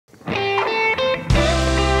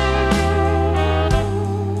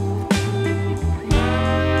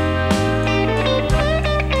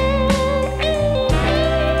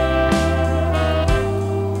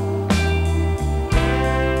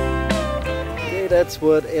that's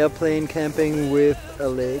what airplane camping with a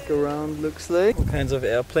lake around looks like. All kinds of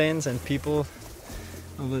airplanes and people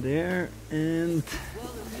over there, and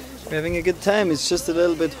we're having a good time. It's just a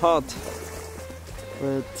little bit hot,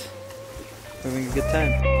 but we're having a good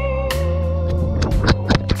time.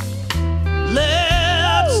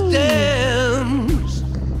 Let's dance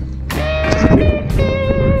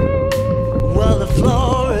while the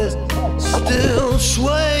floor is still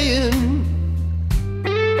swaying.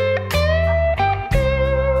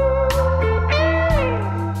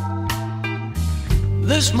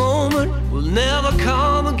 This moment will never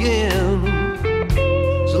come again.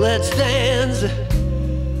 So let's dance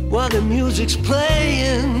while the music's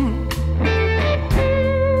playing.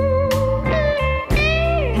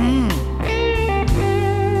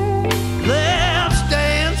 Let's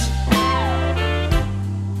dance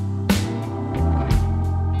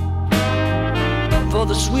for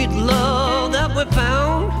the sweet love that we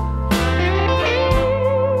found.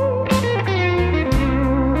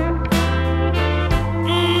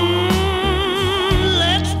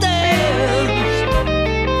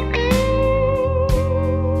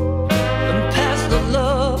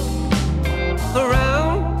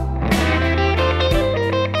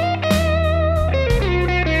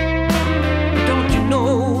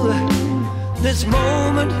 This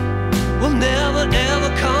moment will never ever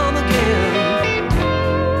come again.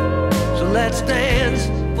 So let's dance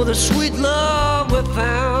for the sweet love we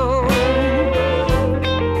found.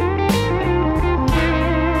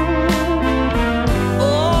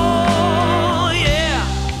 Oh yeah.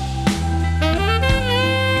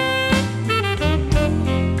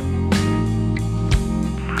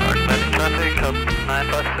 Garden traffic up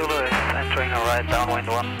 95 Zulu is entering a right downwind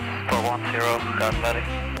 1410 Garden Valley.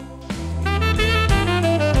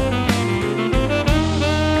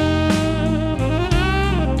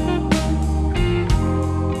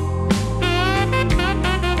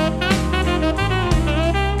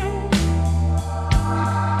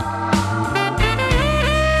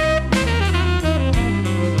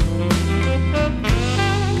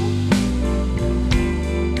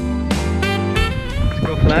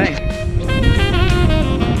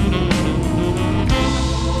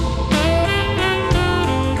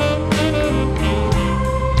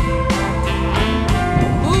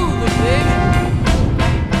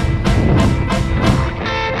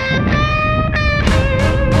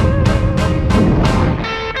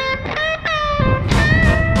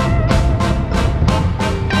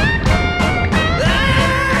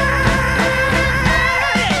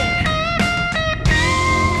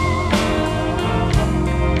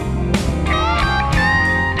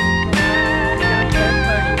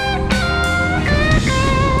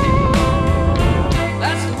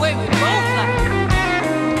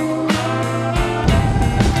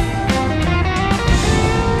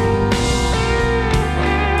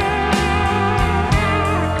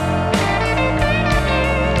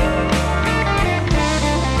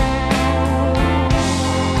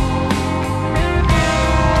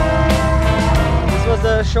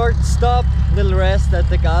 Short stop, little rest at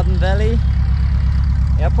the Garden Valley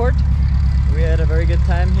airport. We had a very good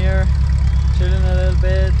time here, chilling a little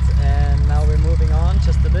bit, and now we're moving on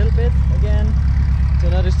just a little bit again to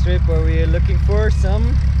another strip where we are looking for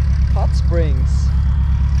some hot springs,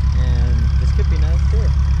 and this could be nice too.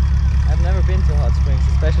 I've never been to hot springs,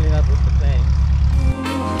 especially not with the plane.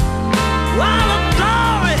 While the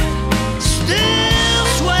glory still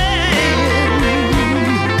sways,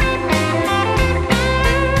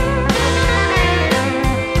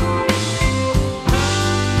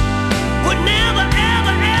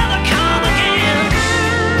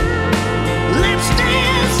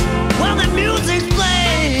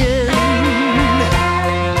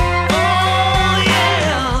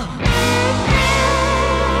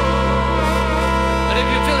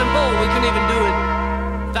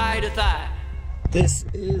 this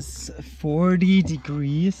is 40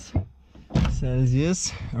 degrees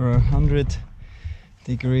Celsius or 100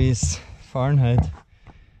 degrees Fahrenheit.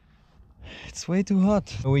 It's way too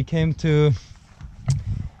hot. We came to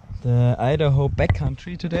the Idaho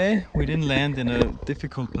backcountry today. We didn't land in a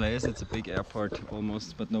difficult place. It's a big airport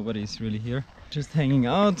almost, but nobody's really here. Just hanging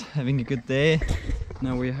out, having a good day.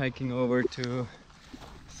 Now we're hiking over to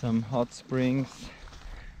some hot springs,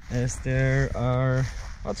 as there are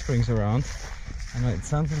hot springs around. I know it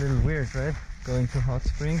sounds a little weird, right? Going to hot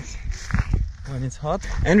springs when it's hot.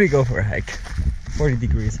 And we go for a hike. 40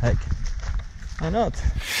 degrees hike. Why not?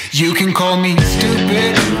 You can call me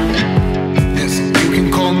stupid. Yes, you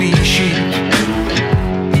can call me sheep.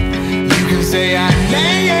 You can say I'm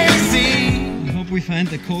lazy. I hope we find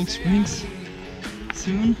the cold springs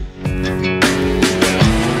soon.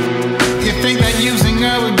 If think that using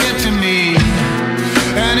her would get to me,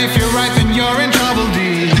 and if you're right then you're in trouble,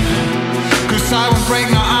 D. Cause I won't break,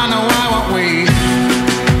 no I know I won't wait.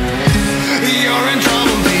 You're in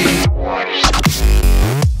trouble, D.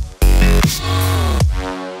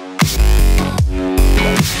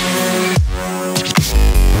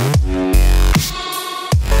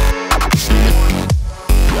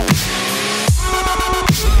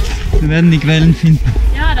 Wir werden die Quellen finden.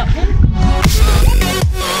 Ja, da unten.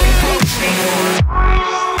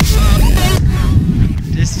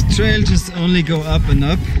 This trail just only go up and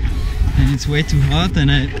up, and it's way too hot,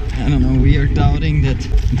 and I don't know, we are doubting that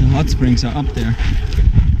the hot springs are up there.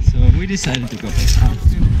 So we decided to go back down.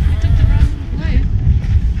 I took the wrong way.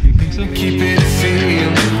 You think so? Keep it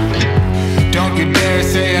sealed. Don't you dare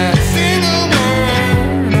say a single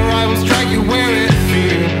word, or I will strike you where it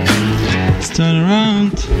feels. Let's turn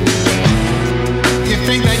around. You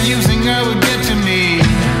think that using her would get to me,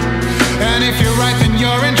 and if you're right then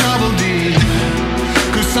you're in trouble, D.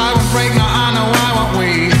 Cause I won't break, no I know I won't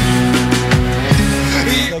wait.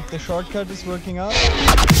 Like the shortcut is working out.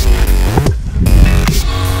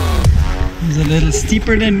 It's a little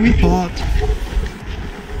steeper than we thought.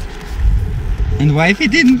 And wifey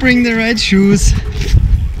didn't bring the right shoes.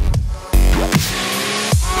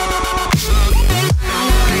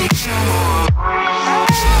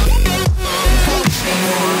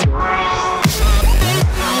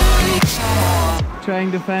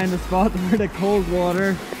 Trying to find a spot where the cold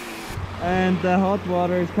water and the hot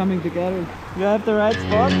water is coming together. You have the right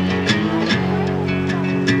spot?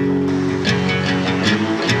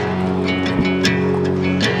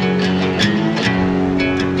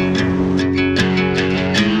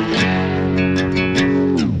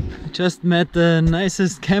 Just met the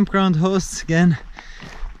nicest campground hosts again.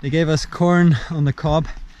 They gave us corn on the cob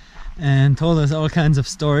and told us all kinds of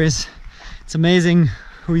stories. It's amazing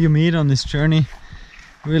who you meet on this journey.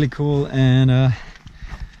 Really cool, and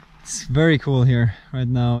it's very cool here right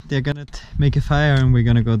now. They're gonna make a fire and we're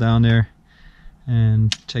gonna go down there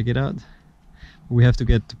and check it out. We have to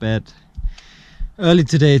get to bed early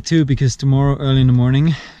today too, because tomorrow early in the morning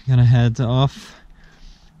we're gonna head off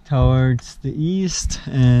towards the east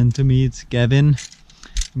and to meet Gavin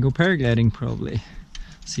and go paragliding probably.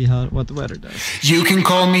 See what the weather does. You can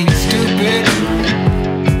call me stupid,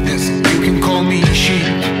 yes, you can call me sheep.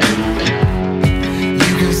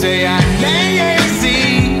 You can say I'm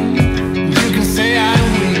lazy, you can say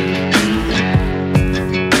I'm weak.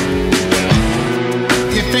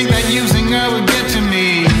 You think that using her would get to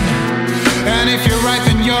me, and if you're right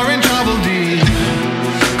then you're in trouble, D.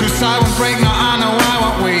 Cause I won't break, no I know I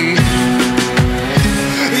won't wait.